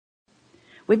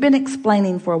We've been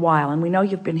explaining for a while, and we know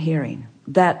you've been hearing,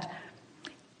 that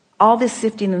all this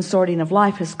sifting and sorting of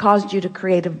life has caused you to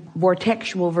create a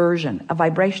vortexual version, a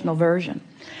vibrational version.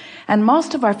 And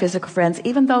most of our physical friends,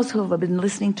 even those who have been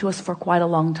listening to us for quite a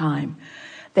long time,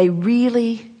 they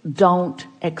really don't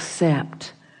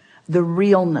accept the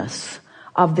realness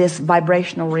of this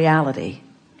vibrational reality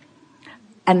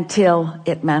until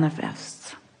it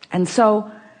manifests. And so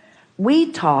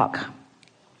we talk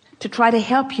to try to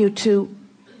help you to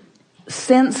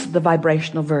sense the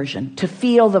vibrational version, to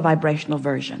feel the vibrational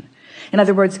version. In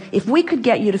other words, if we could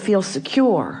get you to feel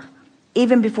secure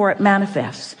even before it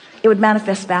manifests, it would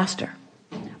manifest faster.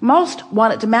 Most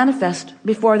want it to manifest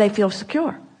before they feel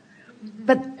secure,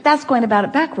 but that's going about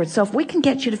it backwards. So if we can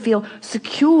get you to feel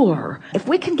secure, if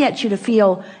we can get you to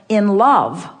feel in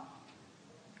love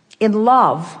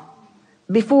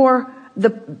before the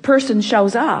person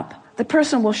shows up, the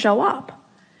person will show up.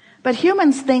 But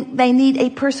humans think they need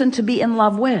a person to be in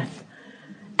love with.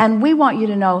 And we want you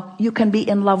to know you can be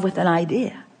in love with an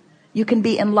idea. You can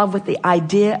be in love with the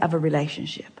idea of a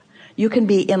relationship. You can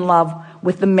be in love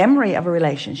with the memory of a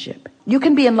relationship. You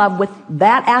can be in love with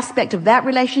that aspect of that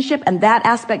relationship and that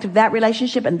aspect of that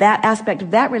relationship and that aspect of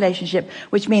that relationship,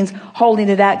 which means holding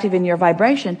it active in your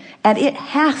vibration. And it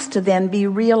has to then be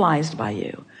realized by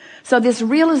you. So this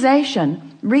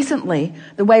realization recently,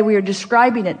 the way we are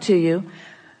describing it to you,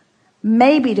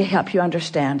 maybe to help you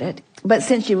understand it. But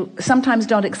since you sometimes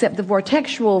don't accept the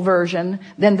vortexual version,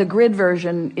 then the grid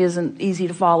version isn't easy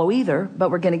to follow either,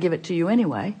 but we're going to give it to you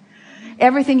anyway.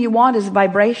 Everything you want is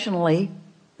vibrationally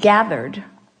gathered,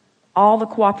 all the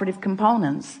cooperative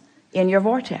components in your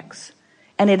vortex.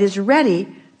 And it is ready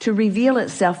to reveal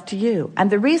itself to you.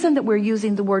 And the reason that we're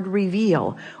using the word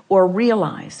reveal or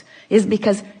realize is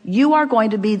because you are going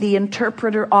to be the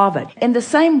interpreter of it. In the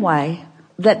same way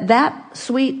that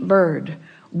sweet bird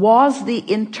was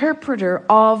the interpreter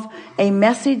of a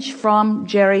message from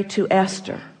Jerry to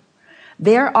Esther.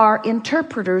 There are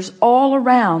interpreters all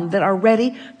around that are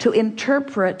ready to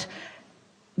interpret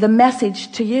the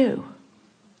message to you.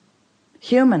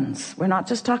 Humans, we're not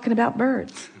just talking about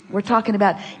birds. We're talking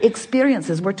about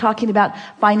experiences. We're talking about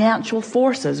financial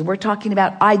forces. We're talking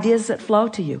about ideas that flow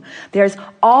to you. There's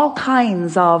all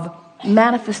kinds of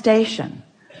manifestation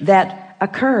that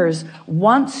occurs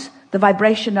once the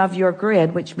vibration of your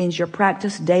grid, which means your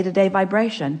practice day-to-day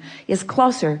vibration, is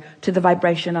closer to the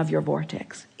vibration of your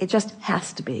vortex. It just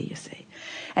has to be, you see.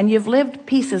 And you've lived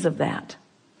pieces of that.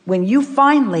 When you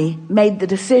finally made the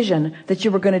decision that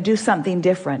you were going to do something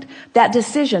different, that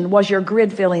decision was your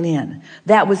grid filling in.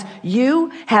 That was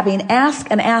you having asked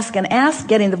and asked and asked,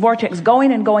 getting the vortex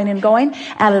going and going and going.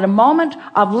 And at a moment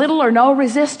of little or no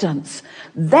resistance,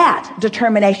 that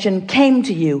determination came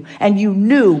to you and you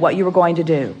knew what you were going to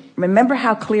do. Remember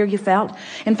how clear you felt?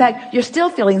 In fact, you're still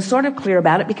feeling sort of clear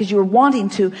about it because you were wanting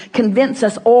to convince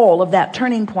us all of that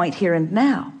turning point here and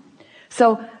now.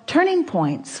 So turning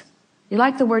points, you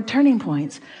like the word turning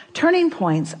points? Turning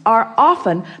points are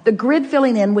often the grid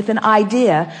filling in with an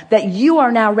idea that you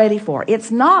are now ready for.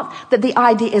 It's not that the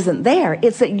idea isn't there.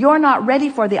 It's that you're not ready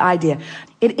for the idea.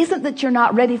 It isn't that you're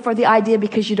not ready for the idea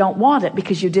because you don't want it,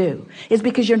 because you do. It's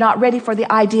because you're not ready for the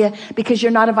idea because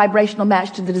you're not a vibrational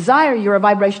match to the desire. You're a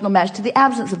vibrational match to the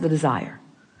absence of the desire.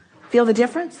 Feel the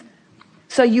difference?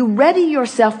 So you ready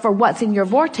yourself for what's in your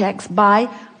vortex by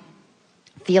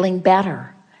feeling better.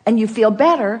 And you feel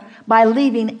better by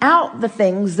leaving out the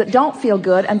things that don't feel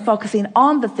good and focusing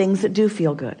on the things that do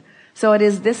feel good. So it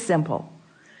is this simple.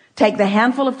 Take the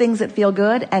handful of things that feel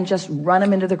good and just run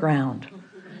them into the ground.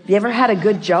 Have you ever had a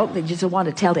good joke that you just want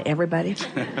to tell to everybody?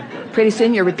 Pretty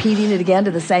soon you're repeating it again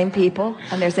to the same people.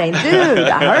 And they're saying, dude,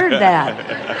 I heard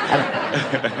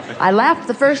that. I laughed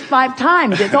the first 5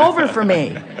 times. It's over for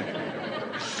me.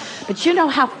 But you know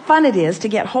how fun it is to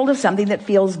get hold of something that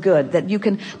feels good, that you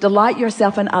can delight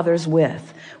yourself and others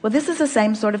with. Well, this is the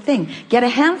same sort of thing. Get a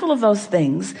handful of those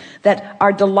things that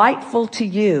are delightful to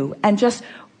you and just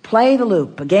play the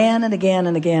loop again and again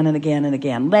and again and again and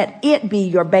again. Let it be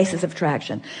your basis of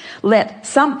traction. Let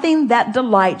something that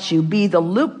delights you be the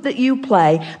loop that you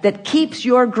play that keeps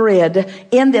your grid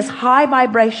in this high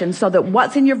vibration so that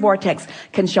what's in your vortex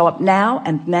can show up now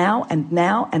and now and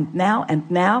now and now and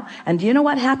now. And do you know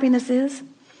what happiness is?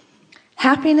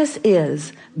 Happiness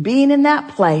is being in that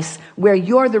place where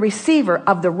you're the receiver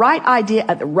of the right idea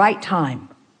at the right time.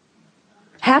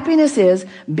 Happiness is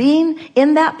being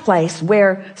in that place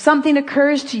where something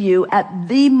occurs to you at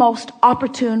the most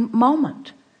opportune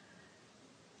moment.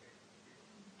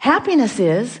 Happiness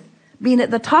is being at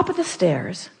the top of the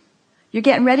stairs. You're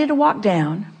getting ready to walk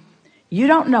down. You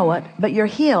don't know it, but your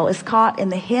heel is caught in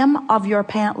the hem of your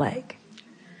pant leg.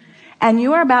 and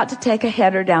you are about to take a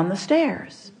header down the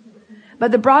stairs.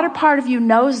 But the broader part of you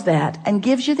knows that and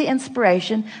gives you the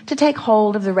inspiration to take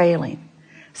hold of the railing.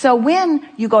 So when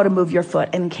you go to move your foot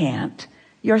and can't,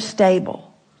 you're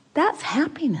stable. That's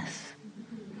happiness.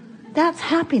 That's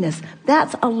happiness.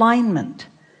 That's alignment.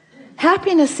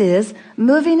 Happiness is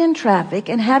moving in traffic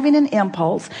and having an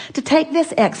impulse to take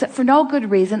this exit for no good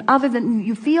reason other than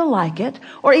you feel like it,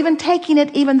 or even taking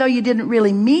it even though you didn't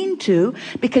really mean to,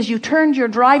 because you turned your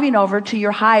driving over to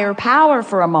your higher power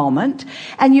for a moment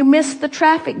and you missed the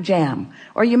traffic jam,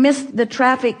 or you missed the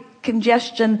traffic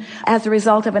congestion as a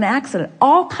result of an accident.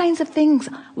 All kinds of things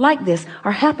like this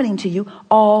are happening to you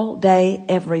all day,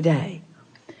 every day.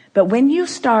 But when you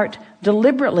start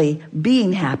deliberately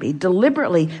being happy,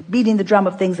 deliberately beating the drum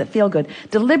of things that feel good,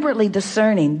 deliberately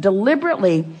discerning,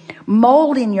 deliberately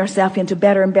molding yourself into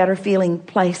better and better feeling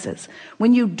places,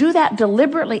 when you do that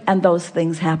deliberately and those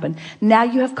things happen, now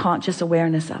you have conscious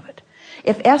awareness of it.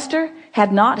 If Esther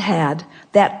had not had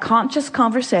that conscious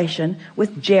conversation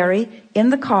with Jerry in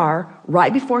the car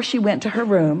right before she went to her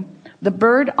room, the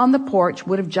bird on the porch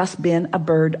would have just been a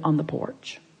bird on the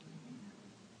porch.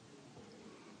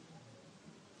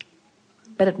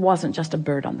 But it wasn't just a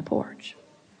bird on the porch.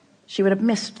 She would have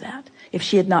missed that if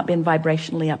she had not been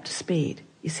vibrationally up to speed.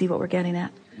 You see what we're getting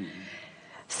at?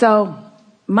 So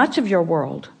much of your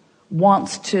world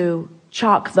wants to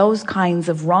chalk those kinds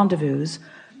of rendezvous,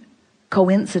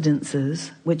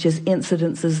 coincidences, which is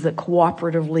incidences that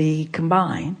cooperatively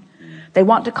combine. They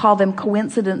want to call them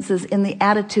coincidences in the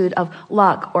attitude of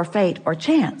luck or fate or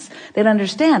chance. They don't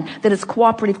understand that it's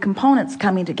cooperative components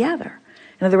coming together.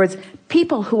 In other words,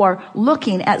 people who are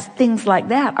looking at things like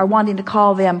that are wanting to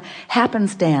call them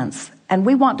happenstance, and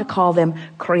we want to call them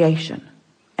creation.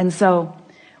 And so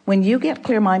when you get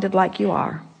clear-minded like you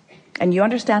are, and you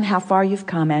understand how far you've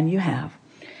come, and you have,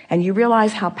 and you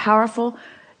realize how powerful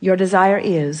your desire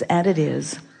is, and it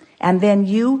is, and then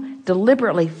you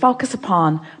deliberately focus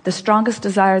upon the strongest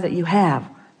desire that you have,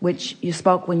 which you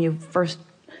spoke when you first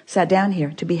sat down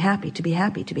here, to be happy, to be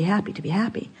happy, to be happy, to be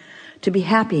happy. To be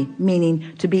happy,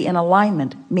 meaning to be in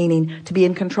alignment, meaning to be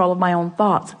in control of my own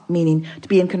thoughts, meaning to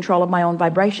be in control of my own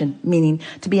vibration, meaning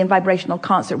to be in vibrational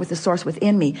concert with the source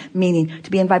within me, meaning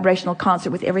to be in vibrational concert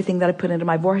with everything that I put into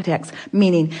my vortex,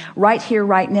 meaning right here,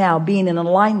 right now, being in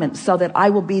alignment so that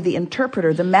I will be the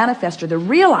interpreter, the manifester, the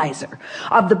realizer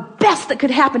of the best that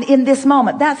could happen in this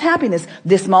moment. That's happiness.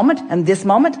 This moment, and this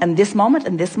moment, and this moment,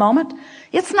 and this moment.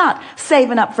 It's not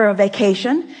saving up for a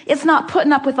vacation. It's not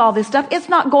putting up with all this stuff. It's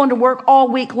not going to work all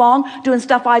week long doing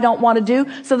stuff I don't want to do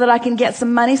so that I can get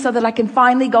some money, so that I can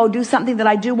finally go do something that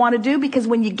I do want to do. Because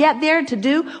when you get there to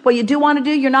do what you do want to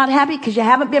do, you're not happy because you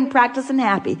haven't been practicing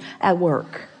happy at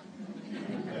work.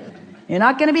 You're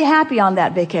not going to be happy on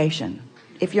that vacation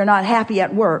if you're not happy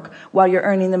at work while you're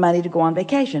earning the money to go on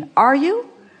vacation. Are you?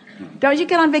 Don't you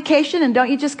get on vacation and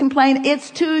don't you just complain, it's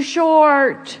too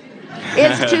short?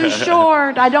 It's too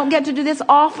short. I don't get to do this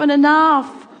often enough.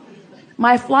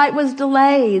 My flight was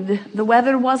delayed. The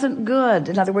weather wasn't good.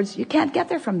 In other words, you can't get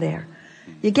there from there.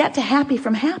 You get to happy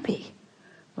from happy.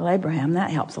 Well, Abraham, that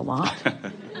helps a lot.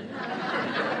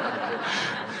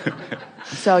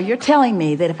 So you're telling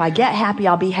me that if I get happy,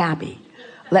 I'll be happy.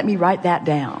 Let me write that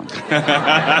down.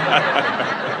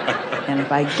 And if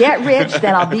I get rich,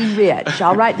 then I'll be rich.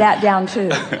 I'll write that down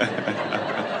too.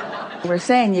 We're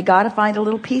saying you got to find a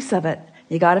little piece of it.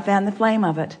 You got to fan the flame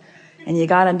of it. And you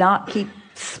got to not keep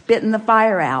spitting the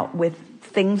fire out with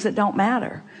things that don't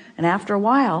matter. And after a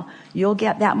while, you'll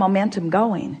get that momentum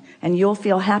going. And you'll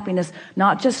feel happiness,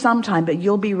 not just sometime, but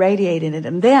you'll be radiating it.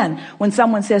 And then when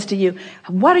someone says to you,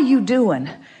 what are you doing?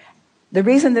 The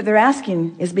reason that they're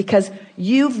asking is because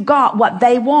you've got what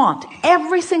they want.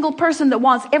 Every single person that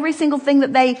wants every single thing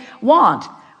that they want,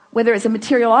 whether it's a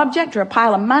material object or a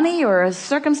pile of money or a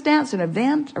circumstance, an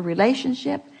event, a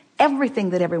relationship, everything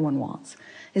that everyone wants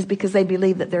is because they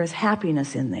believe that there is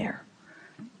happiness in there.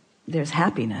 There's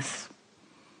happiness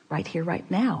right here, right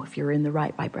now, if you're in the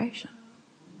right vibration.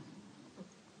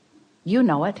 You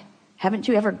know it. Haven't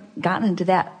you ever gotten into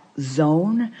that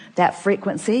zone, that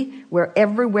frequency, where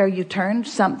everywhere you turned,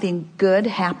 something good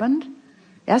happened?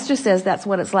 Esther says that's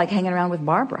what it's like hanging around with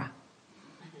Barbara.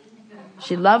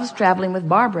 She loves traveling with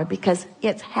Barbara because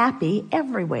it's happy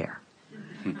everywhere.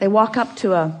 They walk up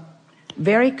to a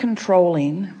very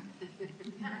controlling,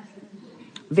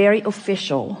 very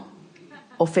official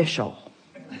at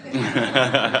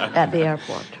the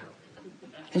airport.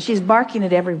 And she's barking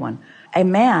at everyone. A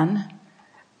man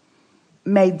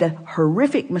made the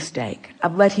horrific mistake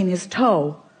of letting his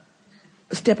toe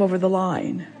step over the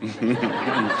line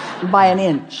by an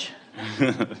inch.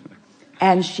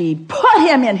 And she put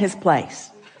him in his place.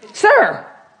 "Sir,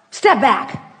 step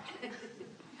back."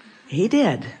 He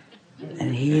did,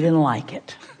 and he didn't like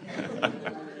it.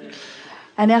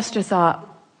 And Esther thought,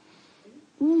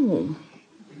 "Ooh,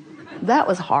 that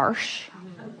was harsh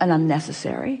and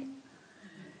unnecessary."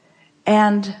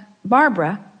 And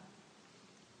Barbara,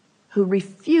 who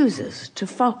refuses to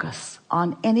focus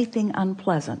on anything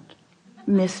unpleasant,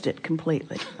 missed it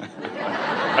completely.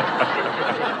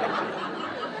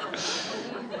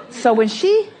 So when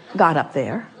she got up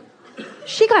there,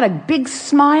 she got a big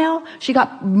smile. She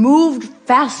got moved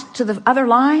fast to the other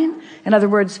line. In other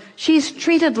words, she's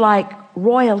treated like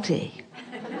royalty.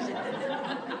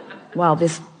 While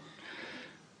this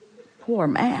poor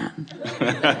man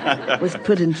was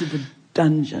put into the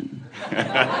dungeon.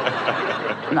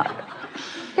 No,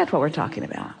 that's what we're talking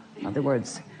about. In other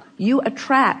words, you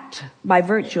attract by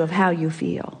virtue of how you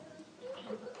feel.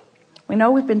 We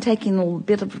know we've been taking a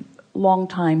bit of long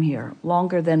time here,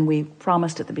 longer than we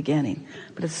promised at the beginning,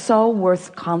 but it's so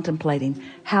worth contemplating.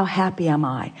 How happy am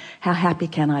I? How happy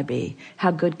can I be?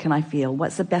 How good can I feel?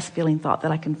 What's the best feeling thought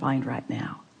that I can find right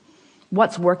now?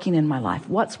 What's working in my life?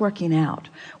 What's working out?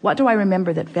 What do I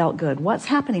remember that felt good? What's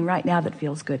happening right now that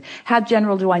feels good? How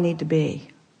general do I need to be?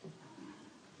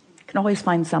 You can always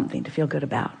find something to feel good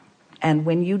about. And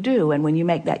when you do, and when you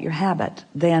make that your habit,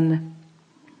 then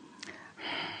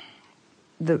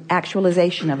the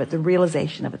actualization of it, the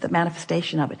realization of it, the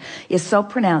manifestation of it is so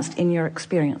pronounced in your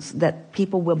experience that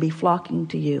people will be flocking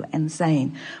to you and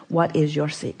saying, "What is your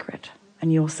secret?"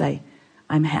 And you'll say,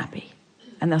 "I'm happy."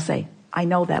 And they'll say, "I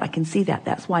know that, I can see that.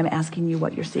 That's why I'm asking you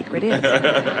what your secret is."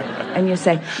 And you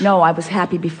say, "No, I was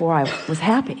happy before I was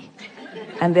happy."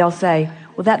 And they'll say,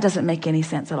 "Well, that doesn't make any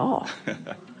sense at all."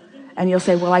 And you'll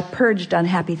say, "Well, I purged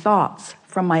unhappy thoughts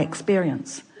from my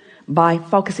experience by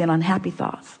focusing on happy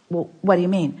thoughts." "Well, what do you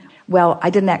mean?" "Well, I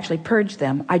didn't actually purge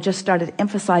them. I just started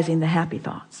emphasizing the happy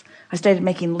thoughts. I started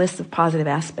making lists of positive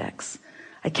aspects.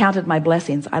 I counted my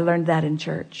blessings. I learned that in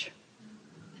church.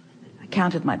 I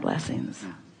counted my blessings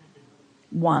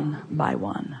one by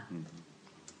one.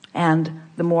 And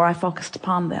the more I focused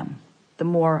upon them, the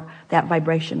more that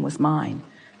vibration was mine.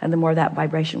 And the more that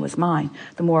vibration was mine,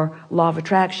 the more law of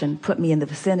attraction put me in the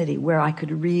vicinity where I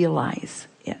could realize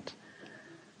it.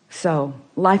 So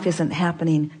life isn't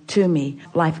happening to me.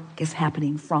 Life is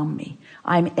happening from me.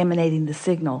 I'm emanating the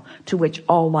signal to which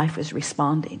all life is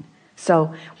responding.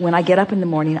 So when I get up in the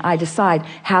morning, I decide,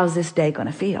 how's this day going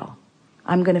to feel?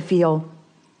 I'm going to feel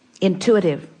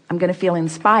intuitive. I'm going to feel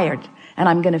inspired, and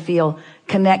I'm going to feel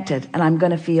connected, and I'm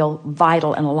going to feel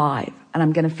vital and alive, and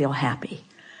I'm going to feel happy,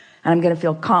 and I'm going to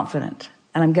feel confident,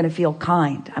 and I'm going to feel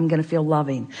kind. I'm going to feel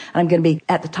loving, and I'm going to be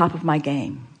at the top of my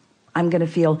game. I'm going to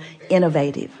feel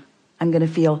innovative. I'm going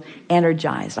to feel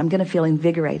energized. I'm going to feel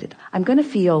invigorated. I'm going to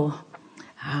feel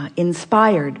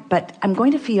inspired, but I'm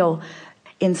going to feel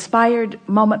inspired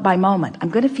moment by moment. I'm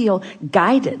going to feel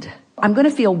guided. I'm going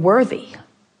to feel worthy.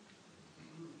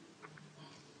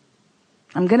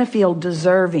 I'm going to feel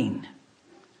deserving.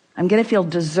 I'm going to feel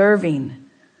deserving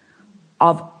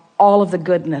of all of the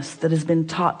goodness that has been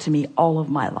taught to me all of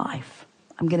my life.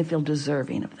 I'm going to feel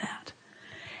deserving of that.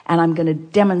 And I'm going to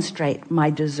demonstrate my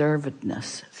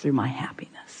deservedness through my happiness.